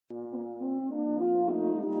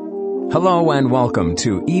Hello and welcome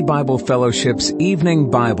to E-Bible Fellowship's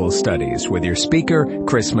Evening Bible Studies with your speaker,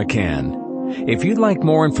 Chris McCann. If you'd like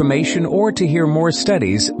more information or to hear more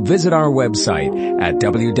studies, visit our website at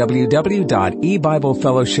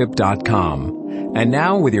www.ebiblefellowship.com. And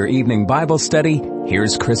now with your evening Bible study,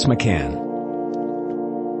 here's Chris McCann.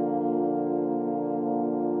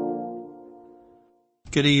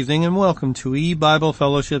 Good evening and welcome to E-Bible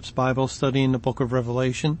Fellowship's Bible study in the book of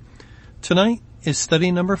Revelation. Tonight is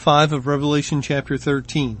study number 5 of Revelation chapter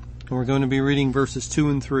 13, and we're going to be reading verses 2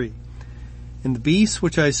 and 3. And the beast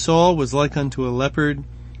which I saw was like unto a leopard,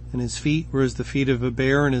 and his feet were as the feet of a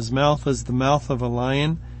bear, and his mouth as the mouth of a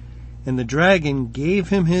lion. And the dragon gave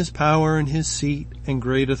him his power and his seat and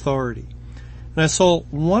great authority. And I saw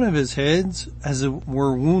one of his heads as it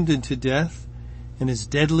were wounded to death, and his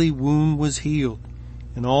deadly wound was healed.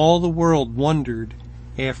 And all the world wondered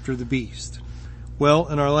after the beast. Well,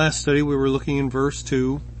 in our last study we were looking in verse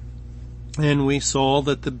 2, and we saw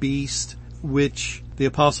that the beast which the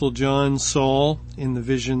Apostle John saw in the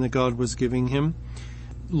vision that God was giving him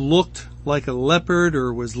looked like a leopard,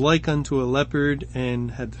 or was like unto a leopard,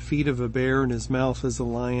 and had the feet of a bear and his mouth as a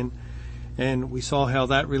lion. And we saw how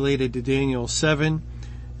that related to Daniel 7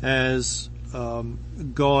 as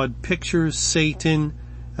God pictures Satan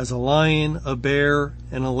as a lion, a bear,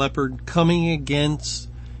 and a leopard coming against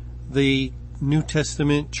the New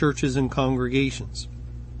Testament churches and congregations.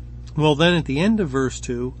 Well, then at the end of verse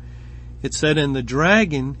 2, it said, and the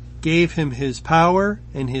dragon gave him his power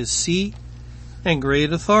and his seat and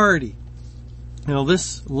great authority. Now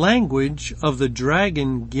this language of the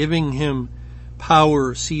dragon giving him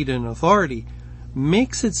power, seat, and authority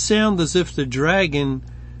makes it sound as if the dragon,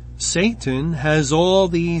 Satan, has all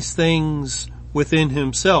these things within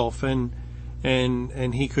himself, and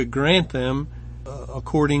he could grant them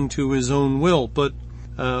according to his own will. But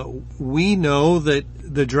we know that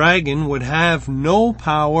the dragon would have no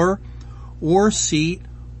power or seat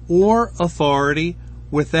or authority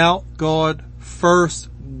without God first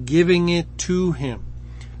giving it to him.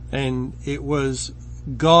 And it was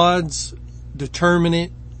God's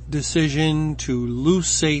determinate decision to loose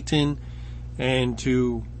Satan and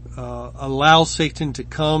to allow Satan to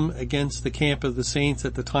come against the camp of the saints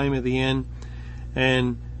at the time of the end.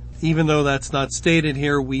 And even though that's not stated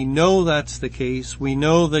here, we know that's the case. We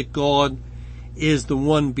know that God is the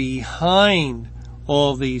one behind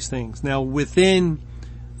all these things. Now within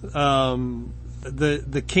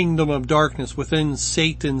the kingdom of darkness, within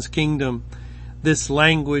Satan's kingdom, this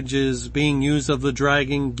language is being used of the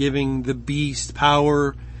dragon giving the beast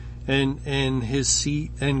power and his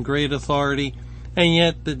seat and great authority. And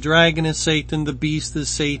yet the dragon is Satan, the beast is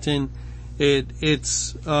Satan.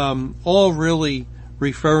 It's all really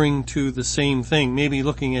referring to the same thing, maybe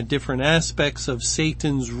looking at different aspects of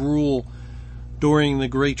Satan's rule during the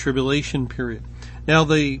Great Tribulation period. Now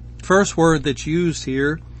the first word that's used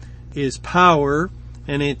here is power,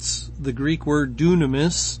 and it's the Greek word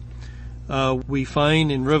dunamis. We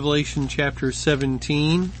find in Revelation chapter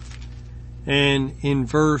 17, and in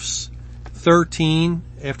verse 13,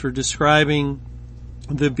 after describing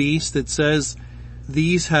the beast, it says,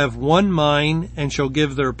 these have one mind and shall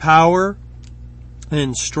give their power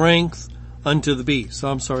and strength unto the beast.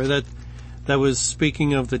 I'm sorry, that was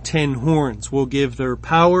speaking of the 10 horns. Will give their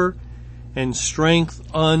power and strength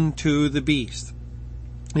unto the beast.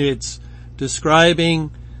 It's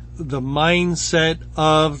describing the mindset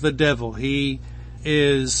of the devil. He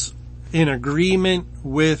is in agreement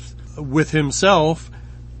with himself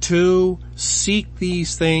to seek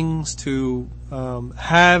these things, to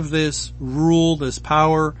have this rule, this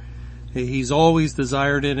power. He's always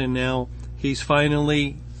desired it, and now he's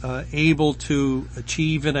finally able to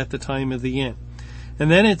achieve it at the time of the end. And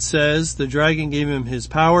then it says the dragon gave him his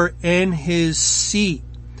power and his seat.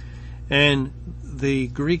 And the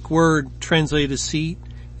Greek word translated seat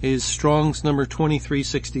is Strong's number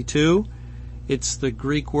 2362. It's the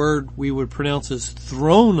Greek word we would pronounce as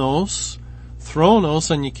thronos,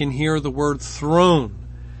 and you can hear the word throne.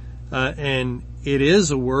 And it is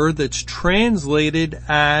a word that's translated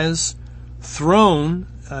as throne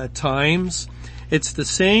times. It's the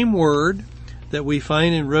same word that we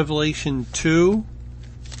find in Revelation 2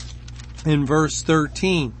 in verse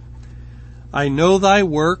 13. I know thy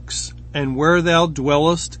works, and where thou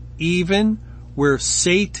dwellest, even where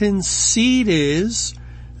Satan's seat is,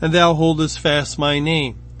 and thou holdest fast my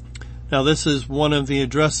name. Now this is one of the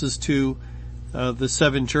addresses to the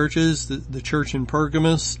 7 churches, the church in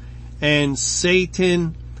Pergamos, and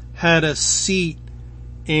Satan had a seat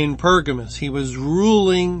in Pergamos. He was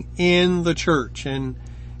ruling in the church, and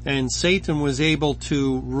Satan was able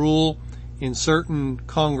to rule in certain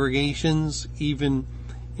congregations, even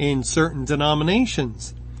in certain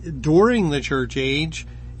denominations. During the church age,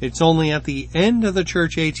 it's only at the end of the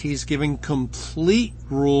church age he's giving complete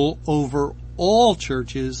rule over all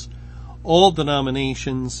churches, all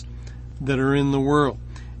denominations that are in the world.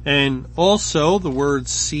 And also the word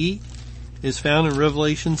seat is found in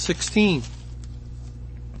Revelation 16.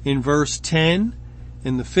 In verse 10,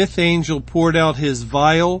 and the fifth angel poured out his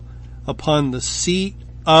vial upon the seat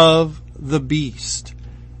of the beast,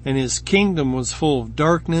 and his kingdom was full of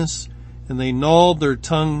darkness, and they gnawed their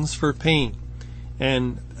tongues for pain.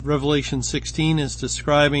 And Revelation 16 is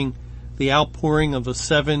describing the outpouring of the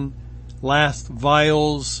 7 last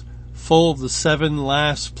vials full of the 7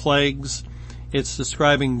 last plagues. It's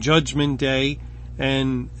describing Judgment Day,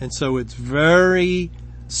 and so it's very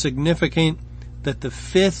significant that the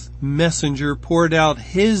 5th messenger poured out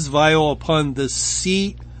his vial upon the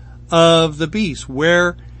seat of the beast.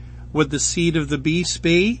 Where would the seat of the beast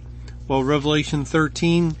be? Well, Revelation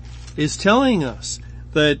 13 is telling us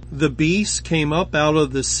that the beast came up out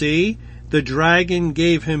of the sea. The dragon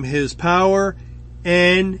gave him his power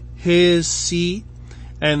and his seat,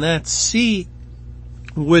 and that seat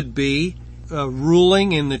would be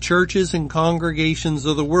ruling in the churches and congregations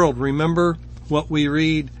of the world. Remember what we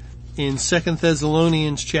read in 2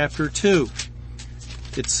 Thessalonians chapter 2.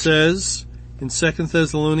 It says in 2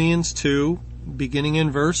 Thessalonians 2, beginning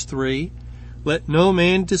in verse 3, "Let no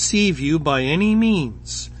man deceive you by any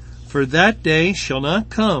means, for that day shall not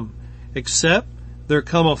come, except there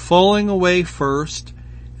come a falling away first,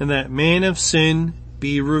 and that man of sin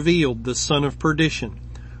be revealed, the son of perdition,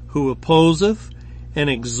 who opposeth and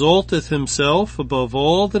exalteth himself above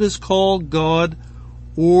all that is called God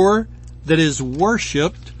or that is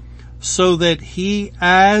worshipped, so that he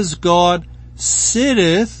as God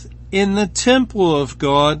sitteth in the temple of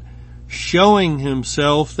God, showing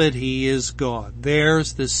himself that he is God."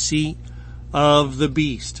 There's the seat of the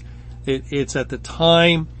beast. It's at the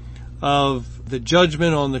time of the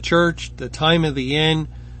judgment on the church, the time of the end,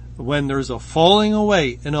 when there's a falling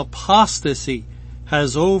away, an apostasy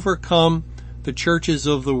has overcome the churches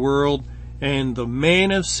of the world, and the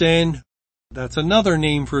man of sin, that's another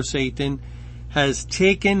name for Satan, has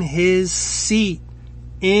taken his seat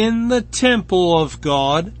in the temple of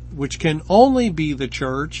God, which can only be the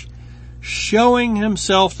church, showing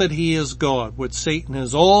himself that he is God. What Satan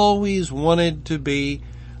has always wanted to be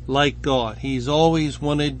like God. He's always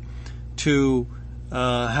wanted to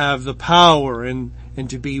have the power and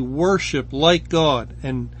to be worshipped like God.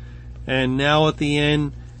 And now at the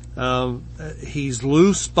end, he's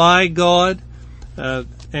loosed by God,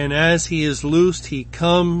 and as he is loosed, he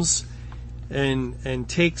comes and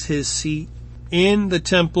takes his seat in the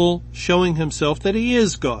temple, showing himself that he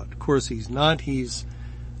is God. Of course, he's not. He's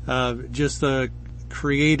just a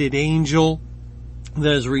created angel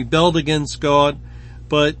that has rebelled against God,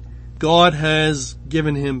 but God has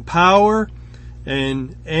given him power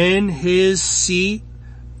and his seat,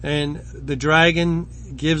 and the dragon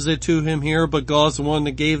gives it to him here, but God's the one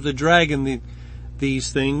that gave the dragon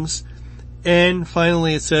these things. And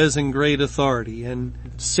finally it says in great authority. And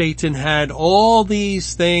Satan had all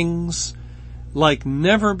these things like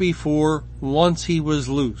never before once he was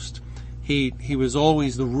loosed. He was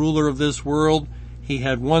always the ruler of this world. He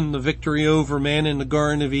had won the victory over man in the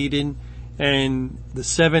Garden of Eden, and the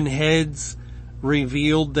 7 heads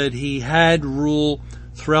revealed that he had rule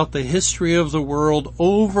throughout the history of the world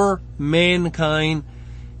over mankind,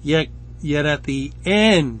 yet at the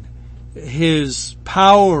end, his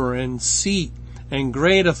power and seat and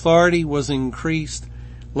great authority was increased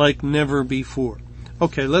like never before.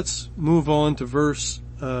 Okay, let's move on to verse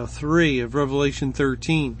 3 of Revelation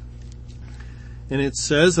 13. And it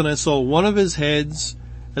says, "And I saw one of his heads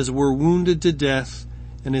as were wounded to death,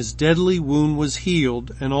 and his deadly wound was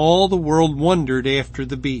healed, and all the world wondered after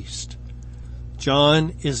the beast."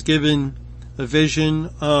 John is given a vision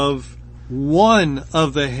of one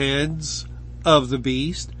of the heads of the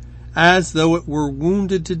beast as though it were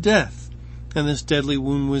wounded to death, and this deadly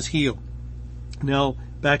wound was healed. Now,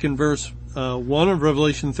 back in verse 1 of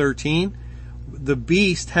Revelation 13, the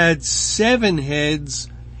beast had 7 heads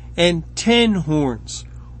and 10 horns.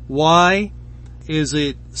 Why is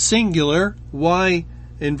it singular? Why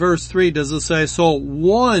in verse 3 does it say, "I saw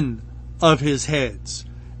one of his heads"?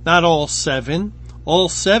 Not all 7. All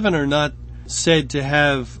 7 are not said to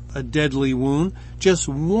have a deadly wound. Just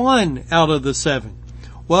one out of the 7.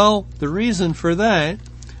 Well, the reason for that,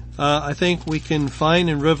 I think we can find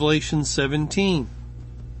in Revelation 17.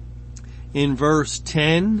 In verse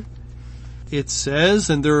 10, it says,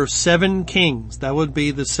 "And there are 7 kings." That would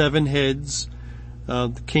be the 7 heads.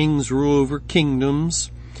 The kings rule over kingdoms.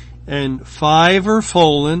 "And 5 are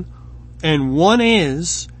fallen. And one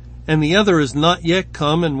is, and the other is not yet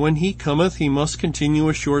come, and when he cometh, he must continue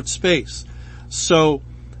a short space. So,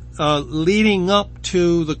 leading up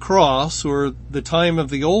to the cross, or the time of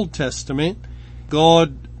the Old Testament,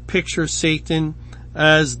 God pictures Satan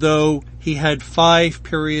as though he had 5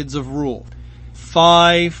 periods of rule.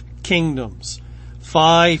 5 kingdoms.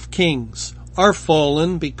 5 kings are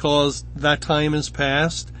fallen because that time is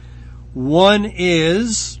past. One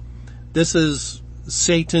is, this is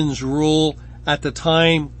Satan's rule at the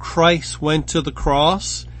time Christ went to the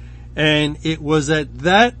cross, and it was at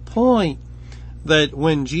that point that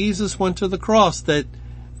when Jesus went to the cross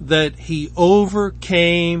that he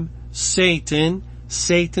overcame Satan.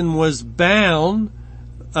 Satan was bound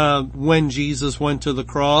when Jesus went to the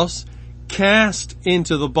cross, cast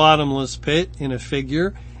into the bottomless pit in a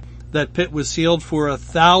figure. That pit was sealed for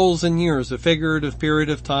 1,000 years, a figurative period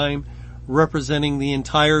of time representing the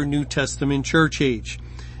entire New Testament church age.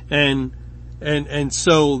 And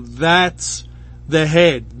so that's the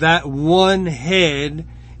head. That one head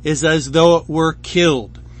is as though it were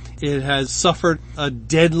killed. It has suffered a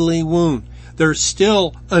deadly wound. There's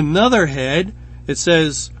still another head. It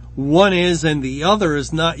says one is and the other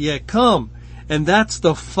is not yet come. And that's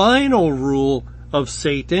the final rule of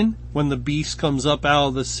Satan when the beast comes up out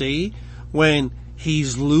of the sea, when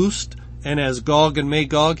he's loosed and as Gog and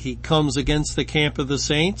Magog he comes against the camp of the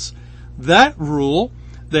saints. That rule,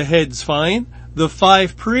 the head's fine. The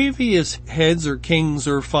 5 previous heads or kings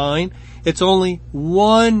are fine. It's only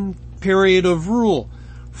one period of rule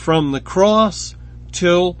from the cross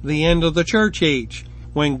till the end of the church age,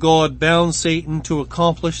 when God bound Satan to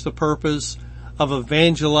accomplish the purpose of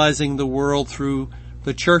evangelizing the world through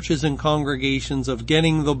the churches and congregations, of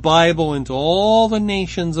getting the Bible into all the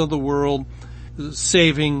nations of the world,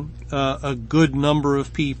 saving a good number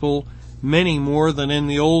of people, many more than in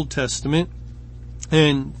the Old Testament.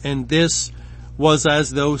 And this was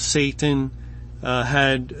as though Satan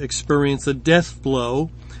had experienced a death blow.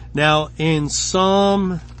 Now in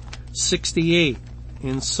Psalm 68,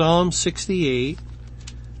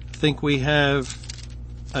 I think we have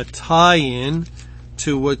a tie-in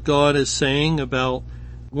to what God is saying about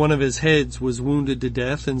one of his heads was wounded to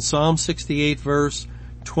death. In Psalm 68 verse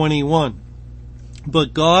 21,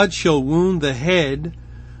 but God shall wound the head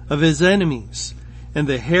of his enemies, and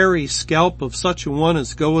the hairy scalp of such a one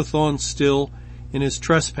as goeth on still in his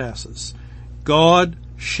trespasses. God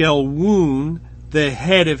shall wound the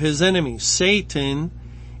head of his enemies. Satan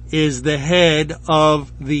is the head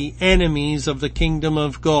of the enemies of the kingdom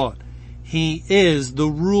of God. He is the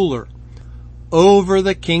ruler over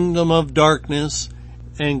the kingdom of darkness,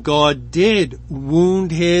 and God did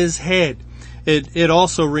wound his head. It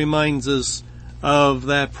also reminds us of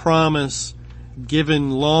that promise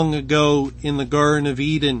given long ago in the Garden of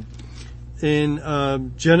Eden.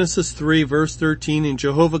 In Genesis 3 verse 13, and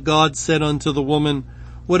Jehovah God said unto the woman,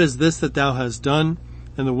 what is this that thou hast done?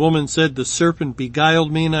 And the woman said, the serpent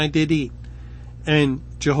beguiled me, and I did eat. And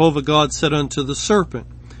Jehovah God said unto the serpent,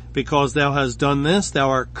 because thou hast done this, thou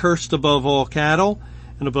art cursed above all cattle,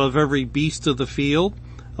 and above every beast of the field.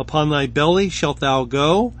 Upon thy belly shalt thou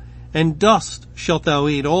go, and dust shalt thou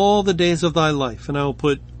eat all the days of thy life. And I will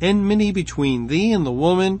put enmity between thee and the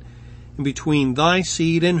woman, and between thy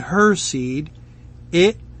seed and her seed.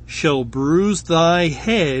 It shall bruise thy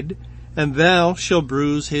head, and thou shalt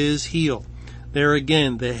bruise his heel. There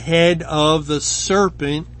again, the head of the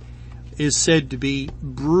serpent is said to be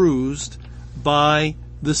bruised by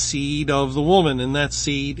the seed of the woman, and that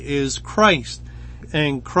seed is Christ.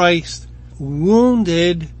 And Christ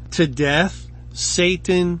wounded to death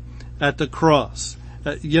Satan at the cross.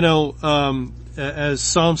 As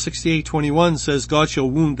Psalm 68:21 says, God shall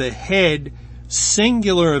wound the head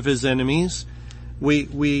singular of his enemies.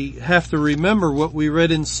 We have to remember what we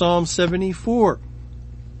read in Psalm 74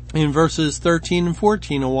 in verses 13 and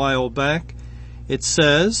 14 a while back. It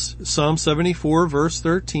says, Psalm 74 verse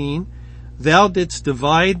 13, thou didst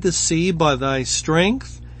divide the sea by thy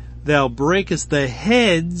strength. Thou breakest the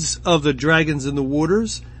heads of the dragons in the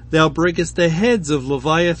waters. Thou breakest the heads of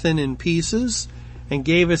Leviathan in pieces, and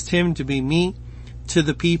gavest him to be meat to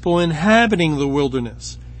the people inhabiting the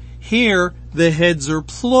wilderness. Here, the heads are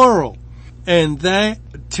plural. And that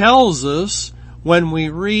tells us, when we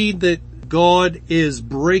read that God is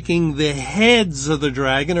breaking the heads of the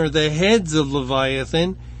dragon, or the heads of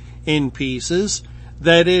Leviathan in pieces,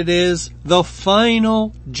 that it is the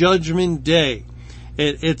final judgment day.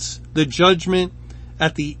 It's the judgment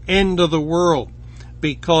at the end of the world,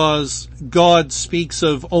 because God speaks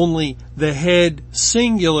of only the head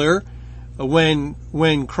singular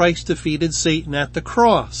when Christ defeated Satan at the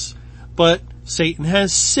cross. But Satan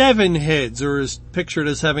has 7 heads, or is pictured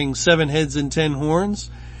as having 7 heads and 10 horns.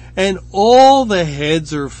 And all the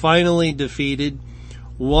heads are finally defeated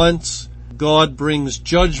once God brings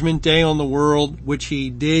Judgment Day on the world, which he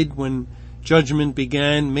did when judgment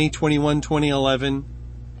began, May 21, 2011.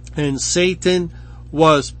 And Satan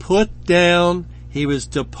was put down. He was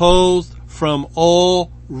deposed from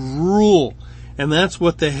all rule. And that's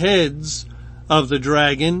what the heads of the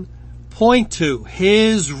dragon point to.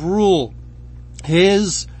 His rule.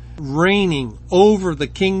 His reigning over the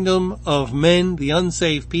kingdom of men, the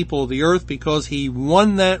unsaved people of the earth, because he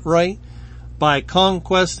won that right by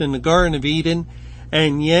conquest in the Garden of Eden.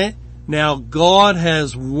 And yet, now God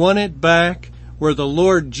has won it back, where the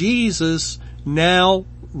Lord Jesus now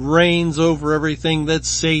reigns over everything that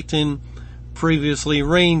Satan previously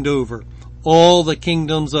reigned over. All the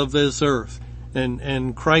kingdoms of this earth.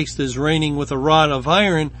 And Christ is reigning with a rod of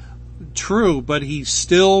iron, true, but he's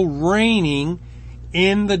still reigning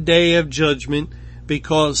in the day of judgment,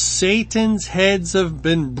 because Satan's heads have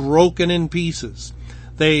been broken in pieces.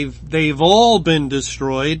 They've all been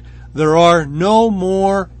destroyed. There are no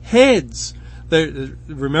more heads.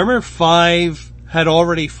 Remember, 5 had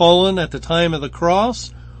already fallen at the time of the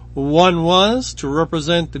cross. 1 was to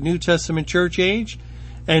represent the New Testament church age,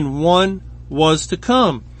 and 1 was to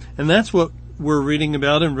come. And that's what we're reading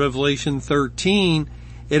about in Revelation 13.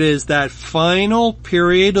 It is that final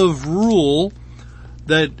period of rule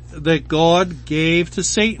that God gave to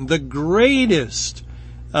Satan, the greatest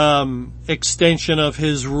extension of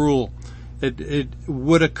his rule. It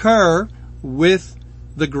would occur with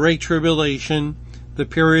the Great Tribulation, the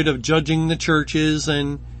period of judging the churches,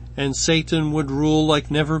 and Satan would rule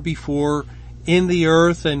like never before in the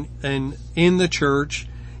earth and in the church.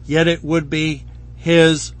 Yet it would be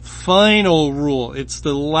his final rule. It's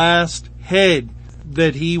the last head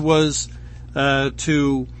that he was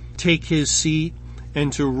to take his seat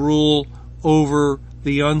and to rule over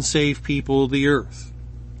the unsaved people of the earth.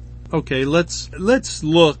 Okay, let's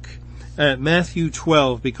look at Matthew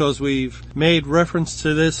 12, because we've made reference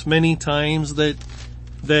to this many times, that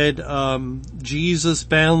Jesus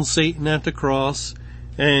bound Satan at the cross,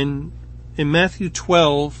 and in Matthew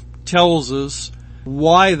 12 tells us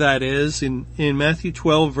why that is. In Matthew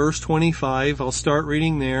 12 verse 25, I'll start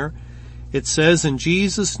reading there. It says, "And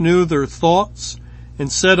Jesus knew their thoughts, and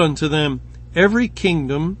said unto them, Every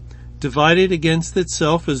kingdom divided against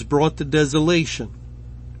itself is brought to desolation,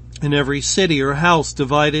 and every city or house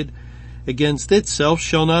divided against itself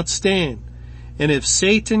shall not stand. And if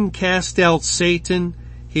Satan cast out Satan,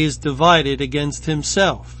 he is divided against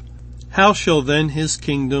himself. How shall then his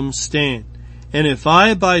kingdom stand? And if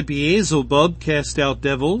I by Beelzebub cast out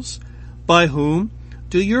devils, by whom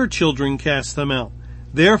do your children cast them out?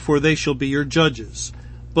 Therefore they shall be your judges.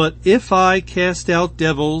 But if I cast out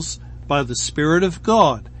devils by the Spirit of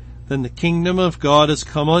God, then the kingdom of God is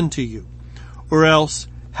come unto you. Or else,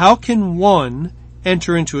 how can one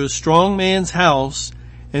enter into a strong man's house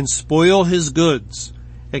and spoil his goods,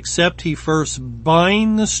 except he first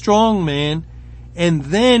bind the strong man, and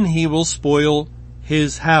then he will spoil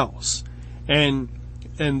his house?" And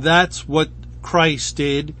that's what Christ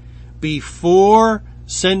did before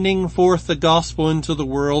sending forth the gospel into the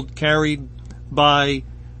world, carried by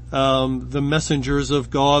the messengers of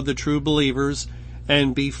God, the true believers,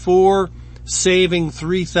 and before saving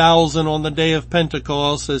 3,000 on the day of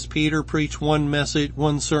Pentecost, as Peter preached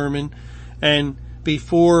one sermon, and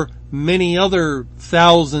before many other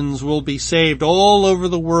thousands will be saved all over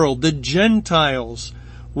the world. The Gentiles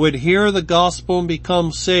would hear the gospel and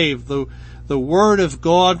become saved. The word of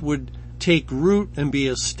God would take root and be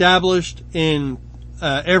established in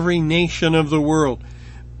every nation of the world.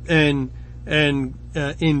 And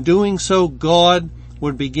in doing so, God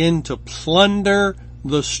would begin to plunder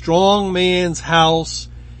the strong man's house,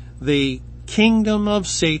 the kingdom of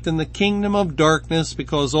Satan, the kingdom of darkness,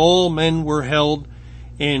 because all men were held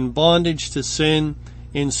in bondage to sin,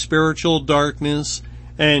 in spiritual darkness.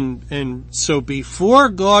 And so before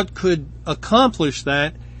God could accomplish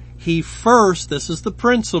that, he first, this is the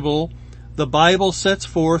principle the Bible sets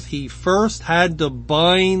forth, he first had to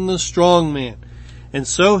bind the strong man. And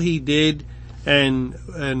so he did, and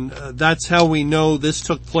that's how we know this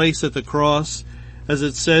took place at the cross, as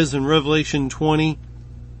it says in Revelation 20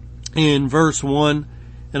 in verse 1,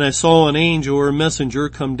 "And I saw an angel or a messenger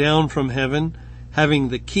come down from heaven, having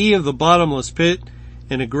the key of the bottomless pit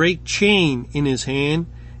and a great chain in his hand,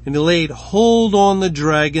 and he laid hold on the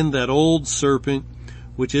dragon, that old serpent,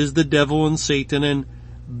 which is the devil and Satan, and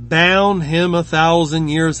bound him 1,000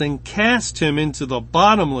 years, and cast him into the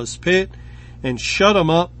bottomless pit, and shut him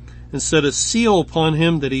up, and set a seal upon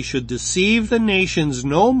him, that he should deceive the nations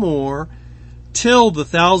no more, till the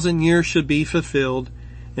 1,000 years should be fulfilled,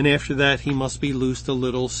 and after that he must be loosed a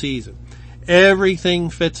little season. Everything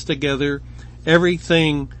fits together.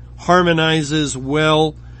 Everything harmonizes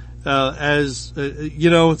well.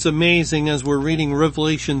 It's amazing as we're reading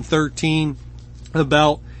Revelation 13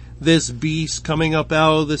 about this beast coming up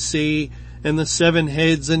out of the sea, and the 7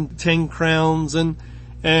 heads and 10 crowns, and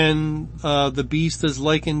the beast is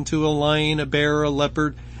likened to a lion, a bear, a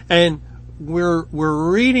leopard, and we're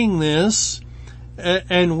reading this,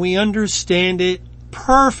 and we understand it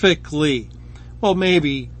perfectly. Well,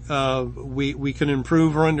 maybe we can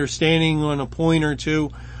improve our understanding on a point or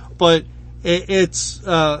two, but it's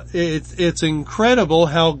incredible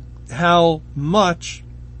how much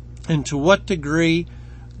and to what degree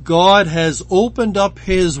God has opened up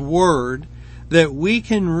His Word, that we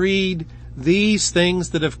can read these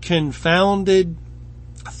things that have confounded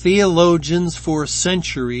theologians for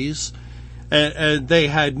centuries, and they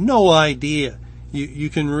had no idea. You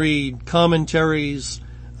can read commentaries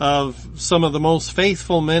of some of the most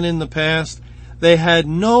faithful men in the past. They had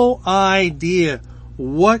no idea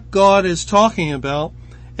what God is talking about,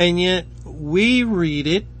 and yet we read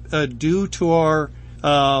it due to our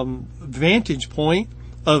vantage point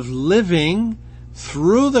of living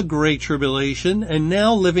through the Great Tribulation, and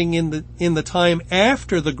now living in the time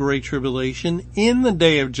after the Great Tribulation, in the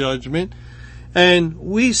Day of Judgment, and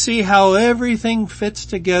we see how everything fits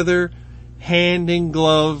together hand in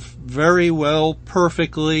glove very well,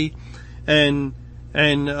 perfectly, and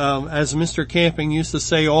as Mr. Camping used to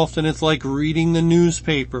say often, it's like reading the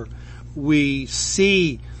newspaper. We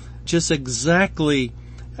see just exactly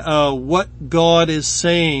what God is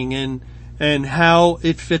saying, and how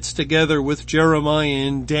it fits together with Jeremiah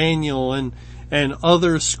and Daniel and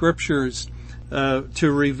other scriptures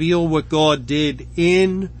to reveal what God did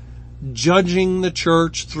in judging the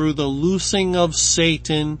church through the loosing of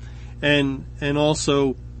Satan, and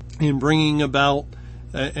also in bringing about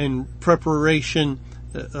and preparing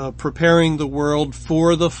the world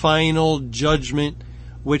for the final judgment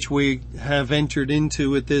which we have entered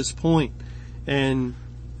into at this point. And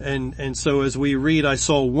so as we read, I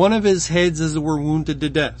saw one of his heads as it were wounded to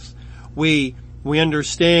death. We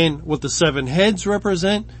understand what the 7 heads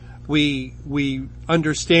represent. We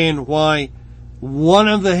understand why one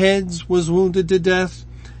of the heads was wounded to death.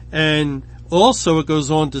 And also it goes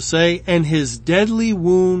on to say, and his deadly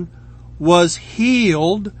wound was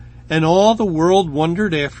healed, and all the world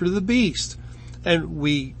wondered after the beast. And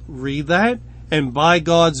we read that, and by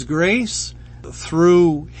God's grace,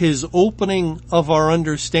 through His opening of our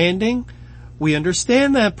understanding, we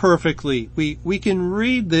understand that perfectly. We can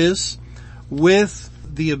read this with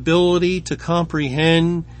the ability to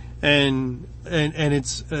comprehend, and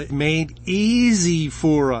it's made easy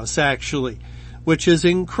for us, actually, which is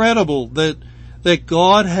incredible that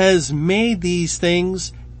God has made these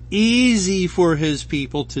things easy for His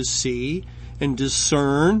people to see and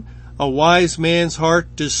discern. A wise man's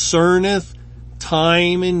heart discerneth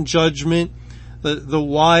time and judgment. The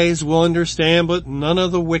wise will understand, but none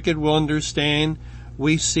of the wicked will understand.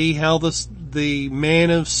 We see how the man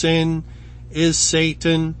of sin is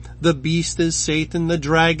Satan, the beast is Satan, the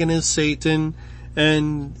dragon is Satan,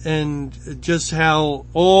 and just how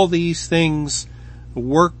all these things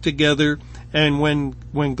work together. And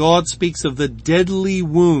when God speaks of the deadly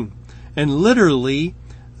wound, and literally,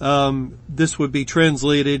 this would be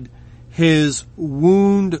translated his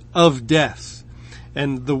wound of death.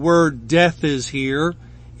 And the word death is here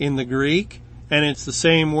in the Greek, and it's the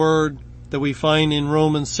same word that we find in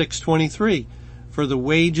Romans 6:23. For the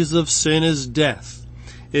wages of sin is death.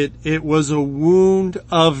 It was a wound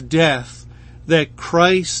of death that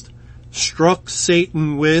Christ struck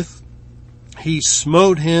Satan with. He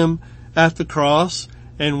smote him at the cross,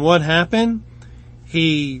 and what happened?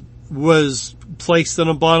 He was placed in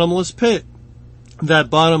a bottomless pit. That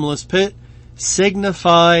bottomless pit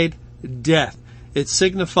signified death. It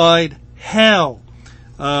signified hell.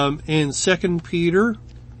 In 2 Peter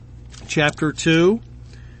chapter 2,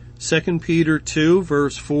 2 Peter 2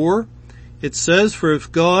 verse 4, it says, for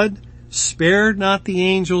if God spared not the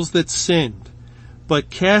angels that sinned, but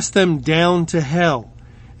cast them down to hell,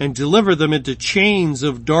 and delivered them into chains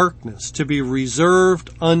of darkness to be reserved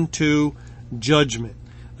unto judgment.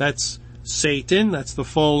 That's Satan, that's the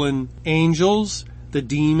fallen angels, the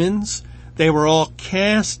demons. They were all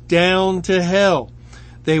cast down to hell.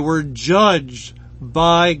 They were judged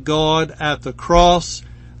by God at the cross.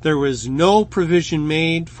 There was no provision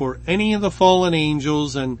made for any of the fallen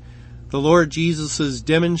angels, and the Lord Jesus'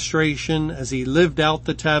 demonstration as He lived out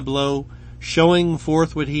the tableau, showing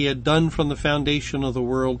forth what He had done from the foundation of the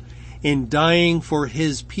world in dying for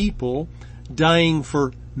His people, dying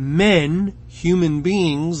for men, human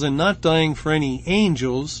beings, and not dying for any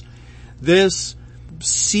angels, this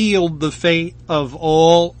sealed the fate of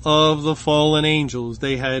all of the fallen angels.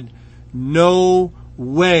 They had no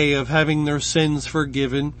way of having their sins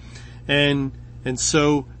forgiven, and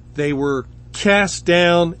so they were cast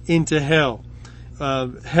down into hell.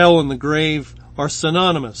 Hell and the grave are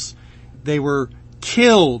synonymous. They were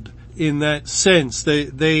killed in that sense.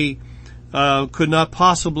 They could not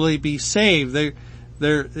possibly be saved.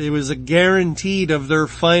 It was a guaranteed of their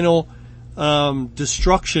final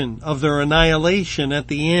destruction, of their annihilation at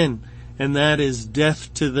the end, and that is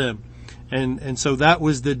death to them. And so that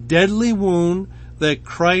was the deadly wound that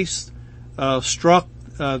Christ struck,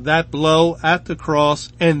 that blow at the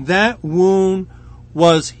cross, and that wound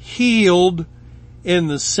was healed in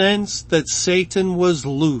the sense that Satan was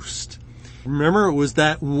loosed. Remember, it was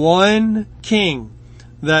that one king,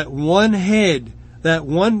 that one head, that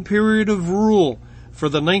one period of rule for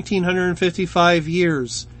the 1955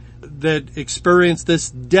 years that experienced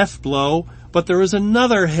this death blow, but there is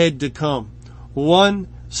another head to come, one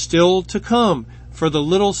still to come for the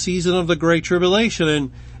little season of the Great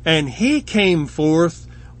Tribulation, and he came forth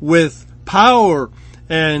with power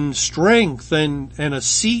and strength, and a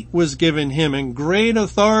seat was given him and great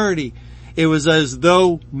authority. It was as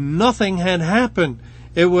though nothing had happened.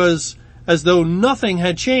 It was as though nothing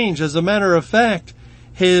had changed. As a matter of fact,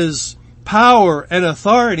 his power and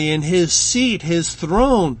authority and his seat, his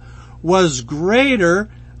throne, was greater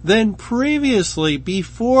than previously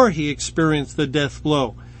before he experienced the death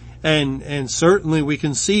blow. And certainly we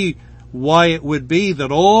can see why it would be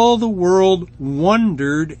that all the world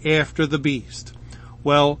wondered after the beast.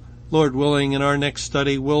 Well, Lord willing, in our next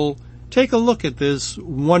study, we'll take a look at this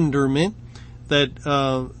wonderment that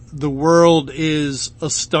the world is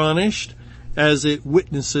astonished as it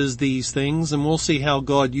witnesses these things, and we'll see how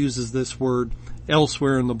God uses this word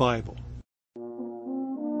elsewhere in the Bible.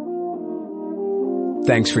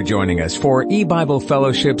 Thanks for joining us for eBible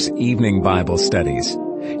Fellowship's Evening Bible Studies.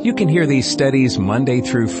 You can hear these studies Monday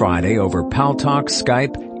through Friday over Paltalk,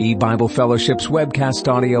 Skype, eBible Fellowship's webcast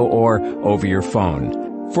audio, or over your phone.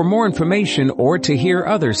 For more information or to hear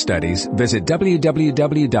other studies, visit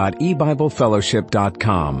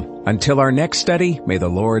www.ebiblefellowship.com. Until our next study, may the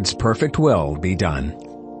Lord's perfect will be done.